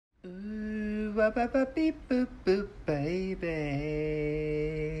beep boop boop baby.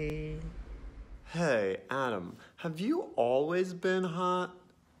 Hey, Adam, have you always been hot?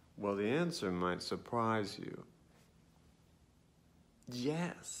 Well, the answer might surprise you.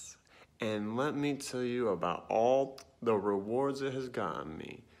 Yes, and let me tell you about all the rewards it has gotten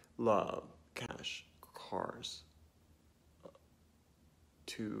me. Love, cash, cars,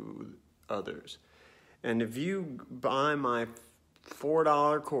 to others. And if you buy my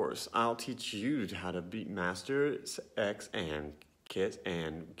 $4 course, I'll teach you how to beat Master X and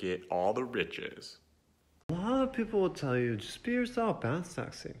get all the riches. A lot of people will tell you, just be yourself, that's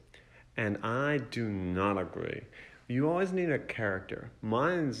sexy. And I do not agree. You always need a character.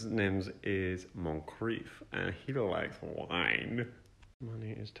 Mine's name is Moncrief, and he likes wine.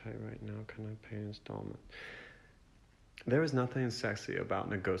 Money is tight right now, can I pay installment? There is nothing sexy about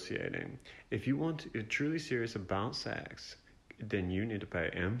negotiating. If you want to be truly serious about sex, then you need to pay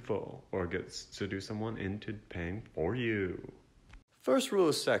in full or seduce someone into paying for you. First rule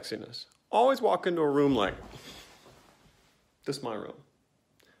is sexiness. Always walk into a room like, this is my room.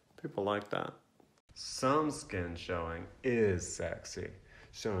 People like that. Some skin showing is sexy.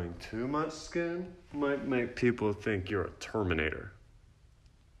 Showing too much skin might make people think you're a Terminator.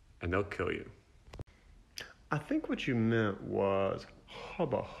 And they'll kill you. I think what you meant was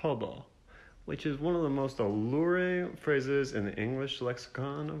hubba hubba, which is one of the most alluring phrases in the English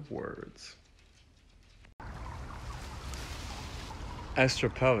lexicon of words. Extra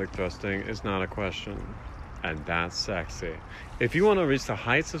pelvic thrusting is not a question, and that's sexy. If you want to reach the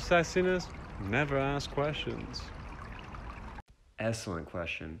heights of sexiness, never ask questions. Excellent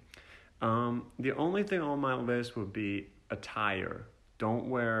question. The only thing on my list would be attire. Don't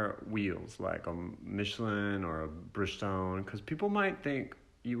wear wheels like a Michelin or a Bridgestone, because people might think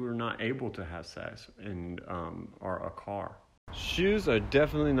you were not able to have sex or a car. Shoes are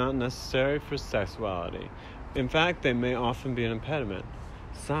definitely not necessary for sexuality. In fact, they may often be an impediment.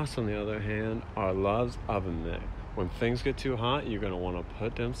 Socks, on the other hand, are love's oven mitt. When things get too hot, you're going to want to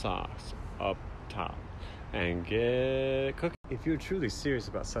put them socks up top and get cooking. If you're truly serious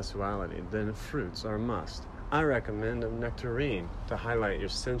about sexuality, then fruits are a must. I recommend a nectarine to highlight your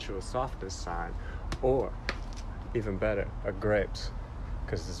sensual softness side, or, even better, a grapes,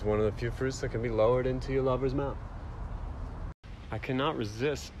 because it's one of the few fruits that can be lowered into your lover's mouth. I cannot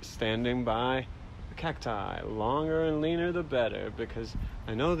resist standing by the cacti. Longer and leaner the better, because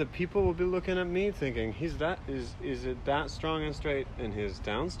I know that people will be looking at me thinking, is it that strong and straight in his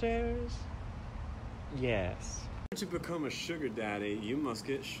downstairs? Yes. To become a sugar daddy, you must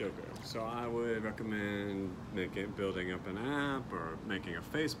get sugar. So I would recommend building up an app or making a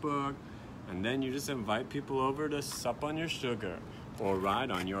Facebook, and then you just invite people over to sup on your sugar or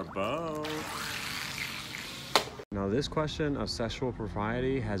ride on your boat. Now, this question of sexual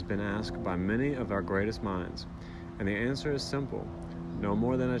propriety has been asked by many of our greatest minds, and the answer is simple. No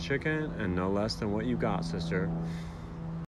more than a chicken and no less than what you got, sister.